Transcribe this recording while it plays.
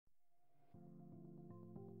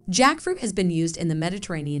Jackfruit has been used in the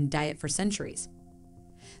Mediterranean diet for centuries.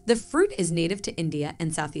 The fruit is native to India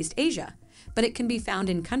and Southeast Asia, but it can be found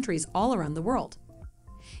in countries all around the world.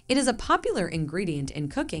 It is a popular ingredient in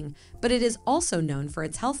cooking, but it is also known for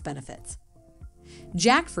its health benefits.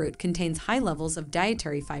 Jackfruit contains high levels of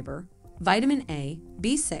dietary fiber, vitamin A,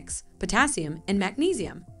 B6, potassium, and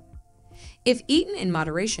magnesium. If eaten in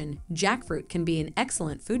moderation, jackfruit can be an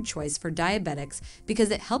excellent food choice for diabetics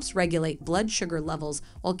because it helps regulate blood sugar levels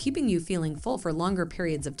while keeping you feeling full for longer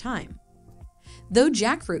periods of time. Though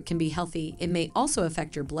jackfruit can be healthy, it may also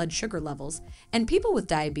affect your blood sugar levels, and people with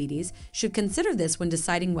diabetes should consider this when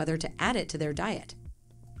deciding whether to add it to their diet.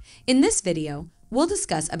 In this video, we'll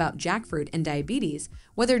discuss about jackfruit and diabetes,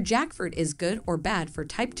 whether jackfruit is good or bad for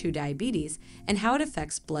type 2 diabetes, and how it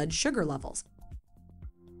affects blood sugar levels.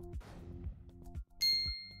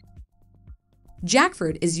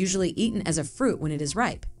 Jackfruit is usually eaten as a fruit when it is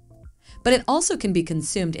ripe, but it also can be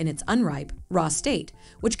consumed in its unripe, raw state,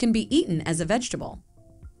 which can be eaten as a vegetable.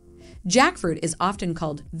 Jackfruit is often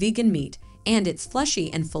called vegan meat, and it's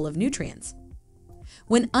fleshy and full of nutrients.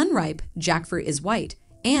 When unripe, jackfruit is white,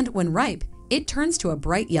 and when ripe, it turns to a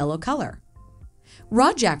bright yellow color.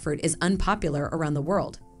 Raw jackfruit is unpopular around the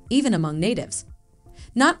world, even among natives.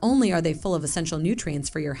 Not only are they full of essential nutrients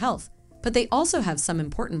for your health, but they also have some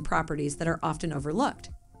important properties that are often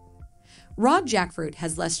overlooked. Raw jackfruit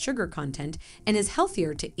has less sugar content and is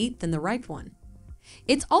healthier to eat than the ripe one.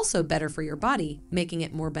 It's also better for your body, making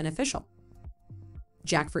it more beneficial.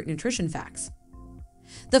 Jackfruit nutrition facts.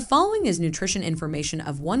 The following is nutrition information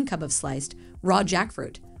of 1 cup of sliced, raw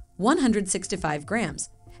jackfruit, 165 grams,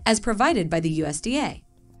 as provided by the USDA.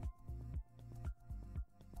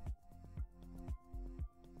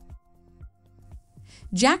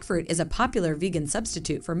 Jackfruit is a popular vegan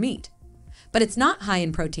substitute for meat, but it's not high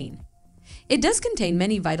in protein. It does contain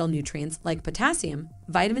many vital nutrients like potassium,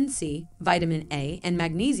 vitamin C, vitamin A, and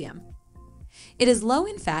magnesium. It is low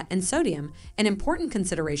in fat and sodium, an important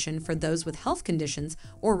consideration for those with health conditions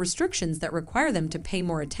or restrictions that require them to pay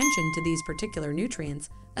more attention to these particular nutrients,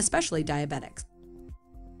 especially diabetics.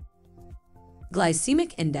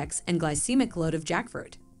 Glycemic index and glycemic load of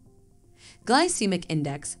jackfruit. Glycemic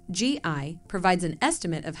index, GI, provides an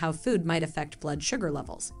estimate of how food might affect blood sugar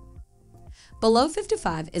levels. Below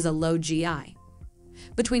 55 is a low GI.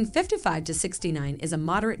 Between 55 to 69 is a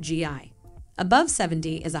moderate GI. Above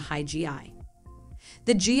 70 is a high GI.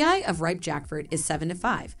 The GI of ripe jackfruit is 7 to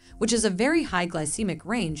 5, which is a very high glycemic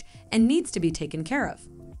range and needs to be taken care of.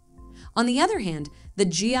 On the other hand, the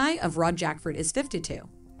GI of raw jackfruit is 52.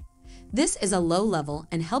 This is a low level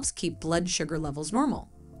and helps keep blood sugar levels normal.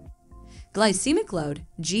 Glycemic load,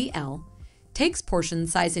 GL, takes portion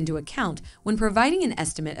size into account when providing an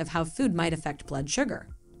estimate of how food might affect blood sugar.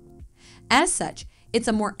 As such, it's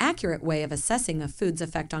a more accurate way of assessing a food's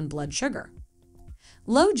effect on blood sugar.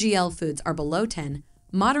 Low GL foods are below 10,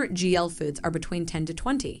 moderate GL foods are between 10 to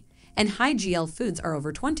 20, and high GL foods are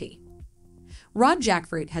over 20. Raw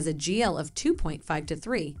jackfruit has a GL of 2.5 to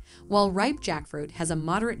 3, while ripe jackfruit has a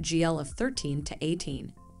moderate GL of 13 to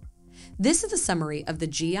 18. This is a summary of the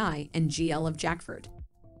GI and GL of jackfruit.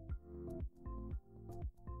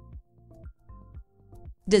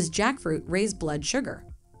 Does jackfruit raise blood sugar?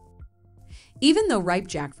 Even though ripe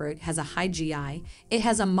jackfruit has a high GI, it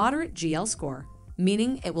has a moderate GL score,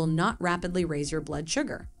 meaning it will not rapidly raise your blood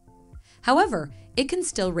sugar. However, it can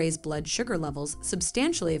still raise blood sugar levels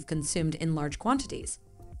substantially if consumed in large quantities.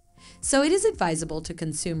 So it is advisable to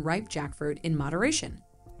consume ripe jackfruit in moderation.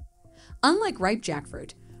 Unlike ripe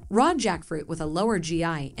jackfruit, raw jackfruit with a lower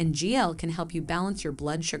GI and GL can help you balance your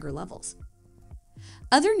blood sugar levels.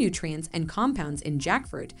 Other nutrients and compounds in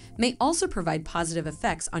jackfruit may also provide positive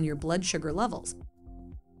effects on your blood sugar levels.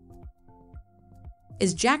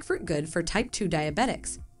 Is jackfruit good for type 2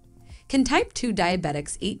 diabetics? Can type 2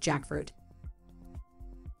 diabetics eat jackfruit?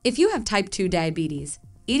 If you have type 2 diabetes,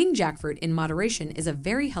 eating jackfruit in moderation is a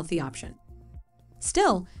very healthy option.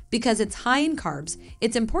 Still, because it's high in carbs,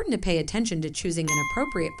 it's important to pay attention to choosing an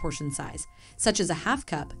appropriate portion size, such as a half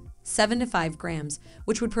cup, 7 to 5 grams,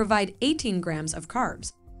 which would provide 18 grams of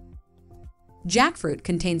carbs. Jackfruit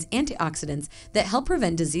contains antioxidants that help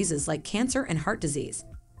prevent diseases like cancer and heart disease.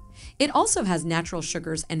 It also has natural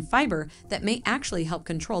sugars and fiber that may actually help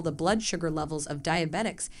control the blood sugar levels of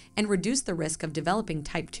diabetics and reduce the risk of developing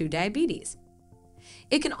type 2 diabetes.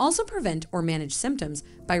 It can also prevent or manage symptoms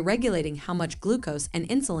by regulating how much glucose and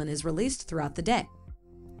insulin is released throughout the day.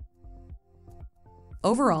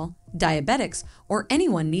 Overall, diabetics or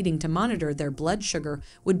anyone needing to monitor their blood sugar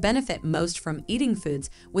would benefit most from eating foods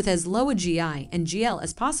with as low a GI and GL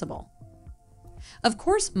as possible. Of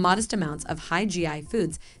course, modest amounts of high GI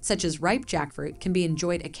foods, such as ripe jackfruit, can be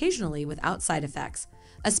enjoyed occasionally without side effects,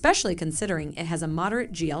 especially considering it has a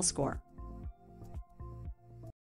moderate GL score.